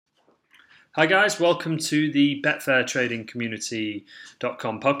Hi guys, welcome to the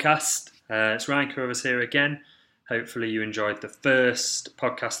betfairtradingcommunity.com podcast. It's Ryan Carruthers here again. Hopefully you enjoyed the first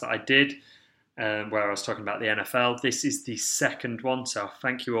podcast that I did where I was talking about the NFL. This is the second one, so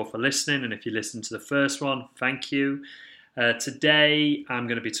thank you all for listening. And if you listened to the first one, thank you. Today I'm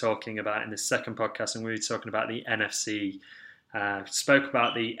going to be talking about, in the second podcast, I'm going to be talking about the NFC. Spoke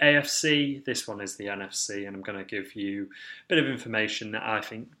about the AFC, this one is the NFC, and I'm going to give you a bit of information that I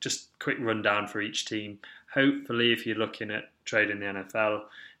think, just quick rundown for each team. Hopefully, if you're looking at trading the NFL,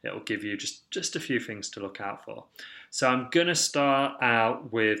 it'll give you just a few things to look out for. So I'm going to start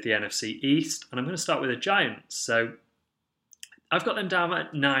out with the NFC East, and I'm going to start with the Giants. So I've got them down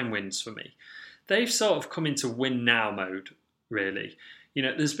at 9 wins for me. They've sort of come into win now mode, really. You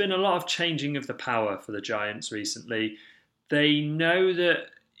know, there's been a lot of changing of the power for the Giants recently. They know that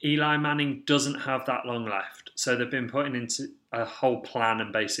Eli Manning doesn't have that long left. So they've been putting into a whole plan,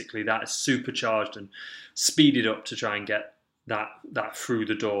 and basically that is supercharged and speeded up to try and get that through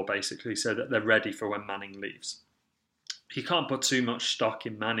the door, basically, so that they're ready for when Manning leaves. You can't put too much stock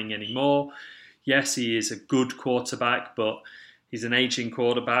in Manning anymore. Yes, he is a good quarterback, but he's an aging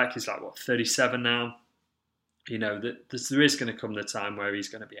quarterback. He's like, 37 now? You know, there is going to come the time where he's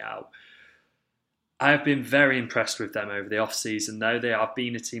going to be out. I have been very impressed with them over the off-season, though. They have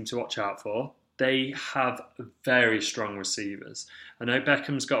been a team to watch out for. They have very strong receivers. I know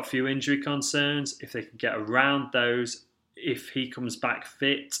Beckham's got a few injury concerns. If they can get around those, if he comes back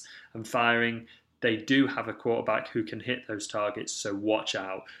fit and firing, they do have a quarterback who can hit those targets, so watch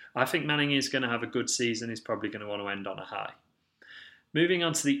out. I think Manning is going to have a good season. He's probably going to want to end on a high. Moving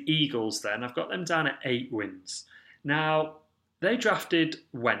on to the Eagles then, I've got them down at 8 wins. Now, they drafted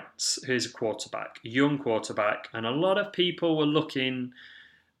Wentz, who's a quarterback, a young quarterback, and a lot of people were looking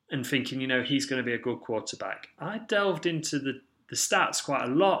and thinking, you know, he's going to be a good quarterback. I delved into the stats quite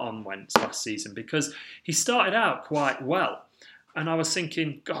a lot on Wentz last season because he started out quite well. And I was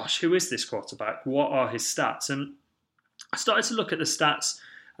thinking, gosh, who is this quarterback? What are his stats? And I started to look at the stats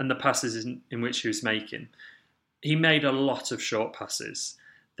and the passes in which he was making. He made a lot of short passes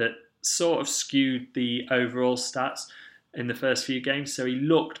that sort of skewed the overall stats in the first few games, so he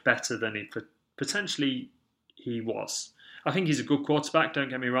looked better than he potentially he was. I think he's a good quarterback, don't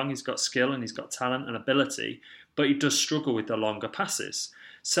get me wrong. He's got skill and he's got talent and ability, but he does struggle with the longer passes.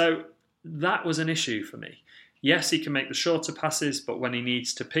 So that was an issue for me. Yes, he can make the shorter passes, but when he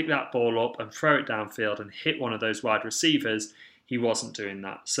needs to pick that ball up and throw it downfield and hit one of those wide receivers, he wasn't doing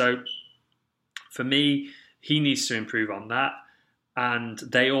that. So for me, he needs to improve on that, and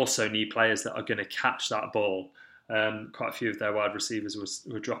they also need players that are going to catch that ball. Quite a few of their wide receivers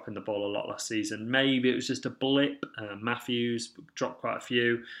were dropping the ball a lot last season. Maybe it was just a blip. Matthews dropped quite a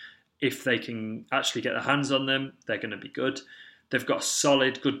few. If they can actually get their hands on them, they're going to be good. They've got a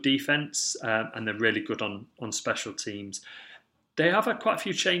solid, good defence, and they're really good on special teams. They have had quite a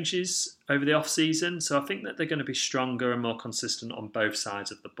few changes over the off-season, so I think that they're going to be stronger and more consistent on both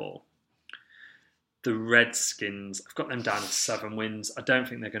sides of the ball. The Redskins, I've got them down at 7 wins. I don't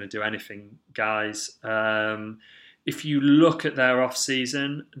think they're going to do anything, guys. If you look at their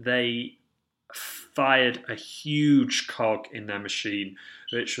off-season, they fired a huge cog in their machine,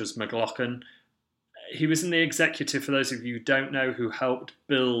 which was McLaughlin. He was in the executive, for those of you who don't know, who helped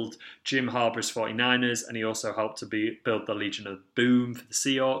build Jim Harbaugh's 49ers, and he also helped to build the Legion of Boom for the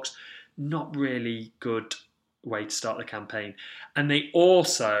Seahawks. Not really good way to start the campaign. And they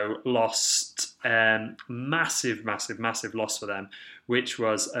also lost massive loss for them, which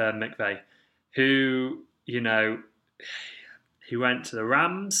was McVay, who, you know, he went to the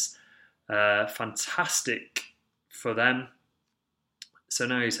Rams. Fantastic for them. So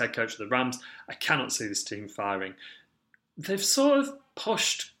now he's head coach of the Rams. I cannot see this team firing. They've sort of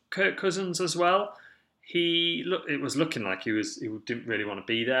pushed Kirk Cousins as well. It was looking like he didn't really want to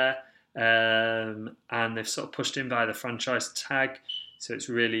be there. And they've sort of pushed him by the franchise tag. So it's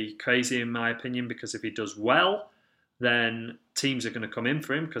really crazy in my opinion, because if he does well, then teams are going to come in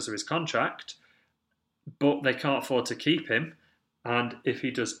for him because of his contract, but they can't afford to keep him. And if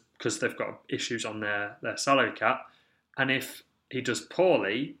he does, because they've got issues on their salary cap, and if he does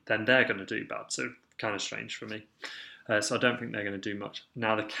poorly, then they're going to do bad. So kind of strange for me. So I don't think they're going to do much.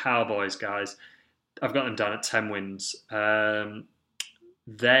 Now the Cowboys, guys, I've got them down at 10 wins.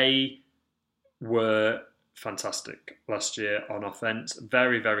 They were fantastic last year on offense.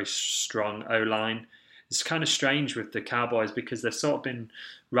 Very, very strong O-line. It's kind of strange with the Cowboys because they've sort of been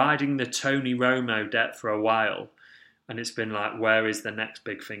riding the Tony Romo debt for a while. And it's been like, where is the next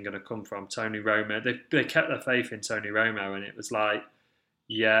big thing going to come from? Tony Romo. They kept their faith in Tony Romo, and it was like,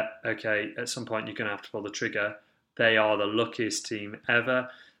 yeah, okay, at some point you're going to have to pull the trigger. They are the luckiest team ever.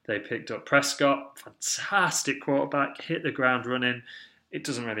 They picked up Prescott, fantastic quarterback, hit the ground running. It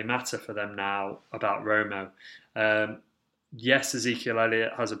doesn't really matter for them now about Romo. Yes, Ezekiel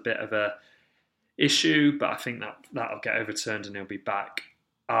Elliott has a bit of a issue, but I think that'll get overturned and he'll be back.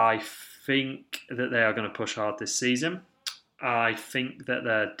 I think that they are going to push hard this season. I think that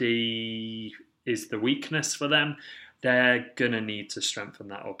their D is the weakness for them. They're going to need to strengthen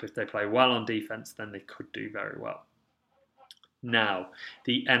that up. If they play well on defense, then they could do very well. Now,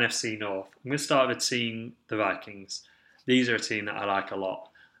 the NFC North. I'm going to start with a team, the Vikings. These are a team that I like a lot.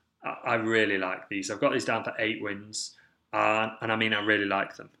 I really like these. I've got these down for 8 wins. And I mean, I really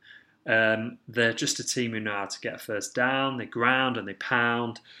like them. They're just a team who know how to get a first down, they ground and they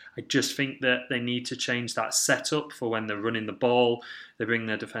pound. I just think that they need to change that setup for when they're running the ball. They bring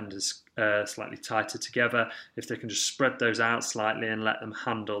their defenders slightly tighter together. If they can just spread those out slightly and let them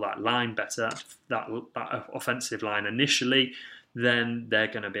handle that line better, that offensive line initially, then they're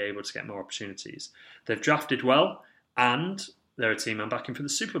going to be able to get more opportunities. They've drafted well, and they're a team I'm backing for the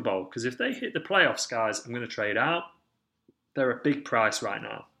Super Bowl, because if they hit the playoffs, guys, I'm going to trade out. They're a big price right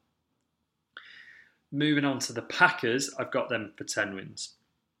now. Moving on to the Packers, I've got them for 10 wins.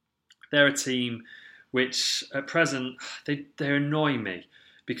 They're a team which, at present, they annoy me.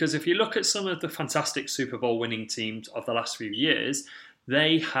 Because if you look at some of the fantastic Super Bowl winning teams of the last few years,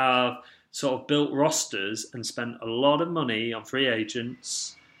 they have sort of built rosters and spent a lot of money on free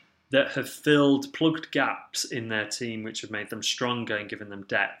agents that have plugged gaps in their team which have made them stronger and given them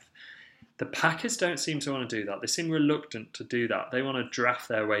depth. The Packers don't seem to want to do that. They seem reluctant to do that. They want to draft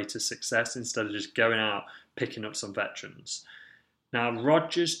their way to success instead of just going out, picking up some veterans. Now,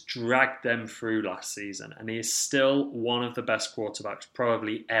 Rodgers dragged them through last season, and he is still one of the best quarterbacks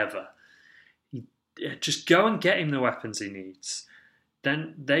probably ever. Just go and get him the weapons he needs.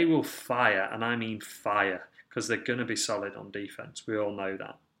 Then they will fire, and I mean fire, because they're going to be solid on defense. We all know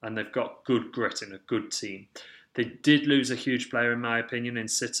that. And they've got good grit in a good team. They did lose a huge player, in my opinion, in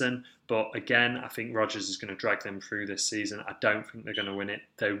Sitton. But again, I think Rodgers is going to drag them through this season. I don't think they're going to win it.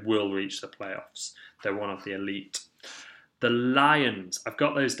 They will reach the playoffs. They're one of the elite. The Lions, I've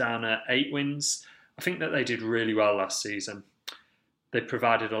got those down at 8 wins. I think that they did really well last season. They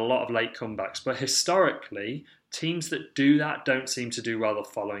provided a lot of late comebacks. But historically, teams that do that don't seem to do well the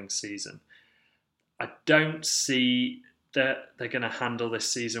following season. I don't see that they're going to handle this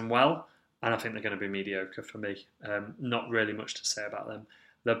season well. And I think they're going to be mediocre for me. Not really much to say about them.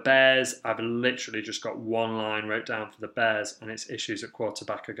 The Bears, I've literally just got one line wrote down for the Bears, and it's issues at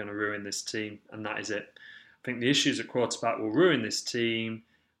quarterback are going to ruin this team, and that is it. I think the issues at quarterback will ruin this team,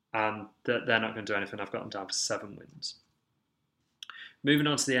 and they're not going to do anything. I've got them down for 7 wins. Moving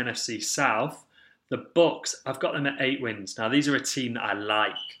on to the NFC South, the Bucs, I've got them at 8 wins. Now, these are a team that I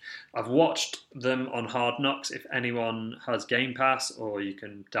like. I've watched them on Hard Knocks. If anyone has Game Pass or you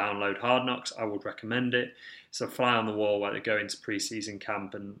can download Hard Knocks, I would recommend it. It's a fly on the wall where they go into pre-season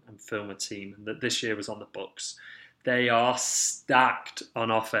camp and film a team. And that this year was on the Bucs. They are stacked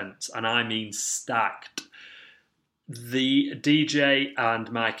on offense, and I mean stacked. The DJ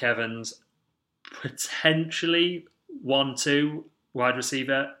and Mike Evans, potentially 1-2 wide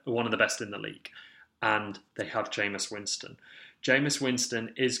receiver, one of the best in the league. And they have Jameis Winston. Jameis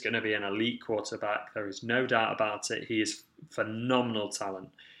Winston is going to be an elite quarterback. There is no doubt about it. He is phenomenal talent.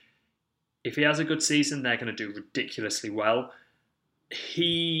 If he has a good season, they're going to do ridiculously well.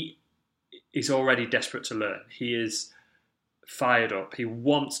 He is already desperate to learn. He is fired up. He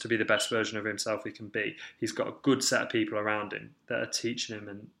wants to be the best version of himself he can be. He's got a good set of people around him that are teaching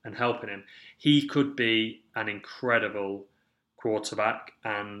him and helping him. He could be an incredible quarterback,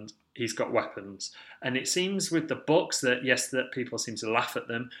 and he's got weapons. And it seems with the Bucs that, yes, that people seem to laugh at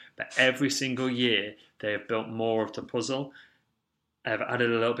them, but every single year they have built more of the puzzle. They've added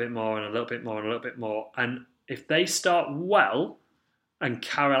a little bit more and a little bit more and a little bit more. And if they start well and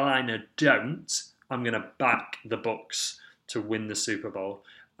Carolina don't, I'm going to back the Bucs to win the Super Bowl.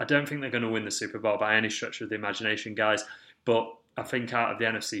 I don't think they're going to win the Super Bowl by any stretch of the imagination, guys. But I think out of the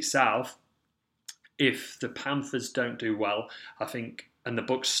NFC South, if the Panthers don't do well, I think, and the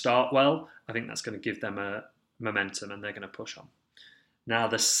Bucs start well, I think that's going to give them a momentum and they're going to push on. Now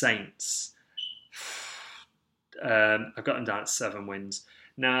the Saints, I've got them down at 7 wins.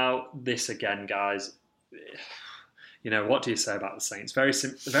 Now this again, guys, what do you say about the Saints? Very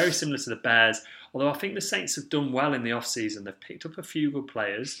similar to the Bears, although I think the Saints have done well in the off-season. They've picked up a few good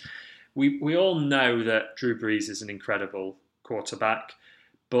players. We all know that Drew Brees is an incredible quarterback,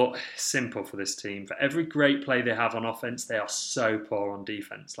 but simple for this team. For every great play they have on offense, they are so poor on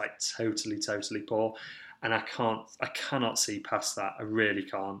defense, like totally poor. And I cannot see past that. I really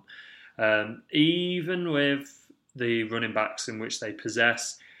can't. Even with the running backs in which they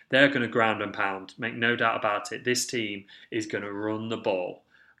possess, They're going to ground and pound, make no doubt about it. This team is going to run the ball,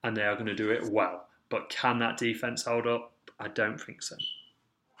 and they are going to do it well. But can that defence hold up? I don't think so.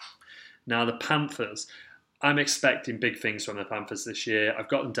 Now, the Panthers. I'm expecting big things from the Panthers this year. I've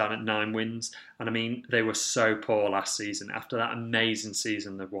got them down at 9 wins. And I mean, they were so poor last season after that amazing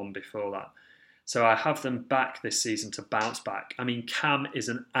season they've won before that. So I have them back this season to bounce back. I mean, Cam is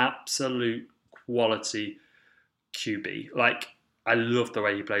an absolute quality QB. Like, I love the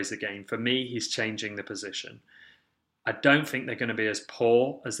way he plays the game. For me, he's changing the position. I don't think they're going to be as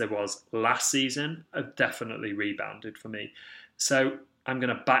poor as they was last season. Have definitely rebounded for me. So I'm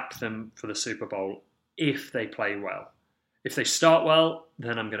going to back them for the Super Bowl if they play well. If they start well,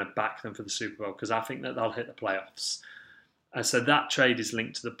 then I'm going to back them for the Super Bowl because I think that they'll hit the playoffs. So that trade is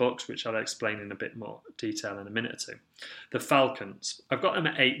linked to the Bucs, which I'll explain in a bit more detail in a minute or two. The Falcons, I've got them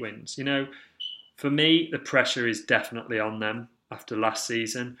at 8 wins. You know, for me, the pressure is definitely on them after last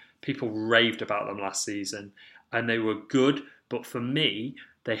season. People raved about them last season, and they were good. But for me,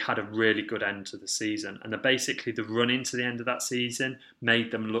 they had a really good end to the season. And basically, the run into the end of that season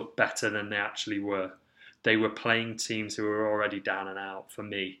made them look better than they actually were. They were playing teams who were already down and out for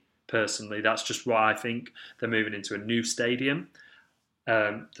me. Personally, that's just why I think they're moving into a new stadium.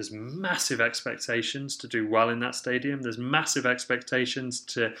 There's massive expectations to do well in that stadium. There's massive expectations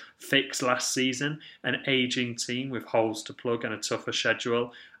to fix last season, an ageing team with holes to plug and a tougher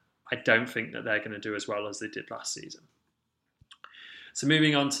schedule. I don't think that they're going to do as well as they did last season. So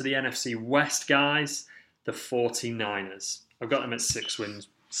moving on to the NFC West guys, the 49ers. I've got them at 6 wins.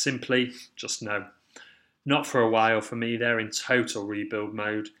 Simply, just no. Not for a while for me. They're in total rebuild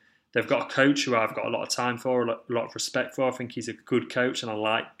mode. They've got a coach who I've got a lot of time for, a lot of respect for. I think he's a good coach and I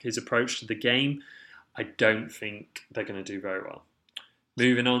like his approach to the game. I don't think they're going to do very well.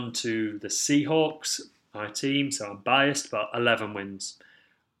 Moving on to the Seahawks, my team, so I'm biased, but 11 wins.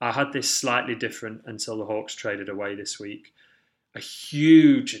 I had this slightly different until the Hawks traded away this week. A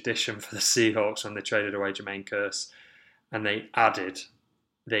huge addition for the Seahawks when they traded away Jermaine Kearse, and they added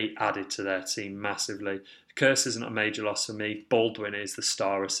to their team massively. Kearse isn't a major loss for me. Baldwin is the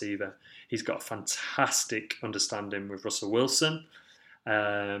star receiver. He's got a fantastic understanding with Russell Wilson,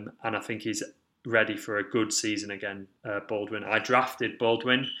 and I think he's ready for a good season again, Baldwin. I drafted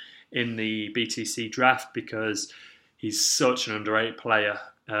Baldwin in the BTC draft because he's such an underrated player.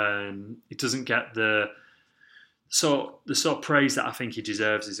 He doesn't get the sort of praise that I think he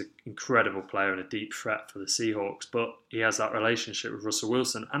deserves. He's an incredible player and a deep threat for the Seahawks, but he has that relationship with Russell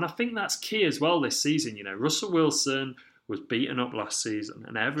Wilson. And I think that's key as well this season. You know, Russell Wilson was beaten up last season,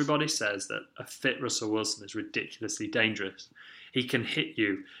 and everybody says that a fit Russell Wilson is ridiculously dangerous. He can hit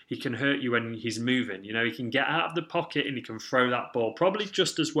you. He can hurt you when he's moving. You know, he can get out of the pocket and he can throw that ball probably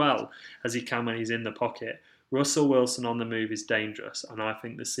just as well as he can when he's in the pocket. Russell Wilson on the move is dangerous, and I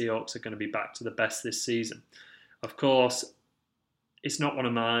think the Seahawks are going to be back to the best this season. Of course, it's not one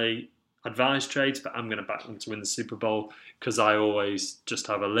of my advised trades, but I'm going to back them to win the Super Bowl because I always just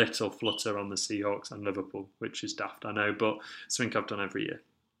have a little flutter on the Seahawks and Liverpool, which is daft, I know, but it's something I've done every year.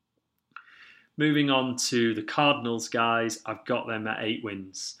 Moving on to the Cardinals, guys, I've got them at 8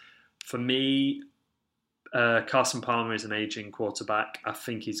 wins. For me, Carson Palmer is an aging quarterback. I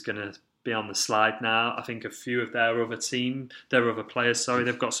think he's going to be on the slide now. I think a few of their other players,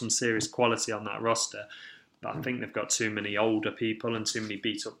 they've got some serious quality on that roster. But I think they've got too many older people and too many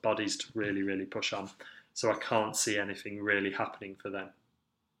beat-up bodies to really, really push on. So I can't see anything really happening for them.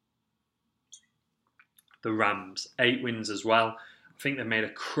 The Rams, 8 wins as well. I think they've made a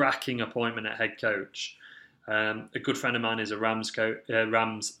cracking appointment at head coach. A good friend of mine is a Rams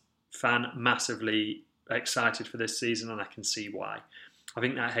fan, massively excited for this season, and I can see why. I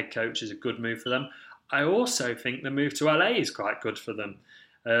think that head coach is a good move for them. I also think the move to LA is quite good for them.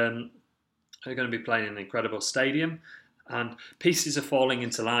 They're going to be playing in an incredible stadium, and pieces are falling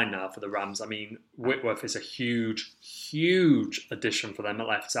into line now for the Rams. I mean, Whitworth is a huge, huge addition for them at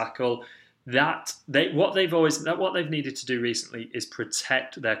left tackle. What they've needed to do recently is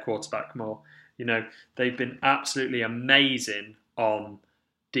protect their quarterback more. You know, they've been absolutely amazing on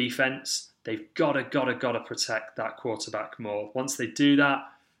defense. They've got to protect that quarterback more. Once they do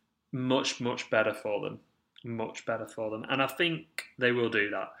that, much better for them. Much better for them, and I think they will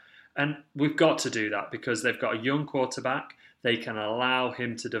do that. And we've got to do that because they've got a young quarterback. They can allow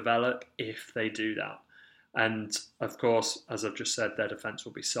him to develop if they do that. And, of course, as I've just said, their defence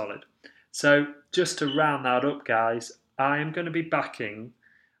will be solid. So, just to round that up, guys, I am going to be backing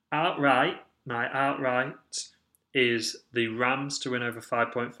outright. My outright is the Rams to win over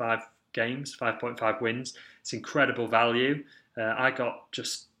 5.5 games, 5.5 wins. It's incredible value. I got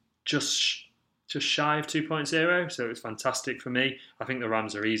just just shy of 2.0, so it was fantastic for me. I think the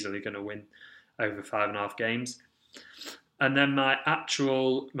Rams are easily going to win over 5.5 games. And then my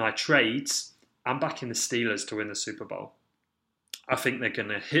trades, I'm backing the Steelers to win the Super Bowl. I think they're going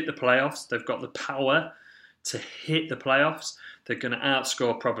to hit the playoffs. They've got the power to hit the playoffs. They're going to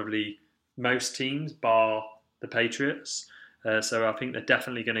outscore probably most teams, bar the Patriots. So I think they're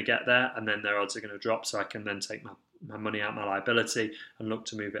definitely going to get there, and then their odds are going to drop, so I can then take my money out my liability and look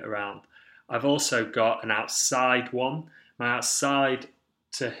to move it around. I've also got an outside one. My outside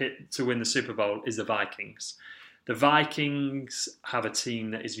to win the Super Bowl is the Vikings. The Vikings have a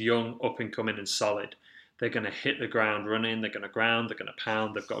team that is young, up and coming, and solid. They're going to hit the ground running. They're going to ground. They're going to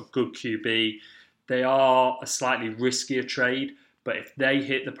pound. They've got a good QB. They are a slightly riskier trade, but if they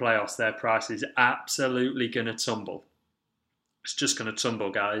hit the playoffs, their price is absolutely going to tumble. It's just going to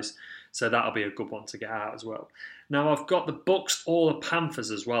tumble, guys. So that'll be a good one to get out as well. Now, I've got the Bucs or the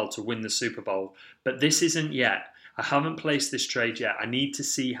Panthers as well to win the Super Bowl, but this isn't yet. I haven't placed this trade yet. I need to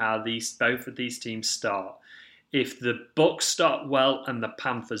see how both of these teams start. If the Bucs start well and the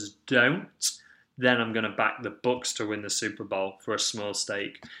Panthers don't, then I'm going to back the Bucs to win the Super Bowl for a small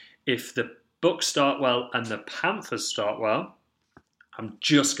stake. If the Bucs start well and the Panthers start well, I'm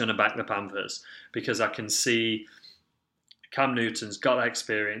just going to back the Panthers because I can see Cam Newton's got that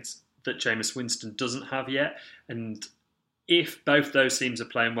experience that Jameis Winston doesn't have yet. And if both those teams are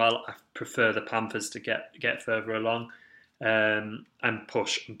playing well, I prefer the Panthers to get further along and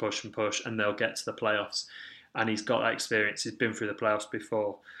push and push and push, and they'll get to the playoffs. And he's got that experience. He's been through the playoffs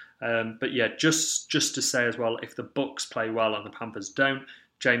before. But yeah, just to say as well, if the Bucs play well and the Panthers don't,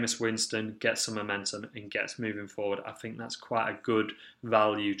 Jameis Winston gets some momentum and gets moving forward. I think that's quite a good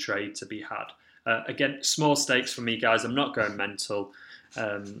value trade to be had. Again, small stakes for me, guys. I'm not going mental.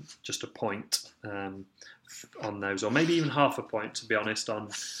 Just a point on those, or maybe even half a point, to be honest. On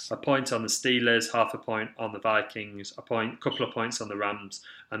a point on the Steelers, half a point on the Vikings, couple of points on the Rams,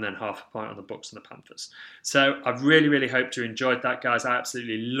 and then half a point on the Bucs and the Panthers. So I really, really hope you enjoyed that, guys. I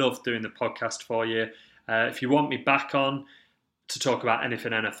absolutely love doing the podcast for you. If you want me back on to talk about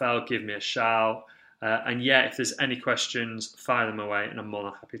anything NFL, give me a shout. And yeah, if there's any questions, fire them away, and I'm more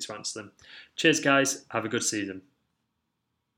than happy to answer them. Cheers, guys. Have a good season.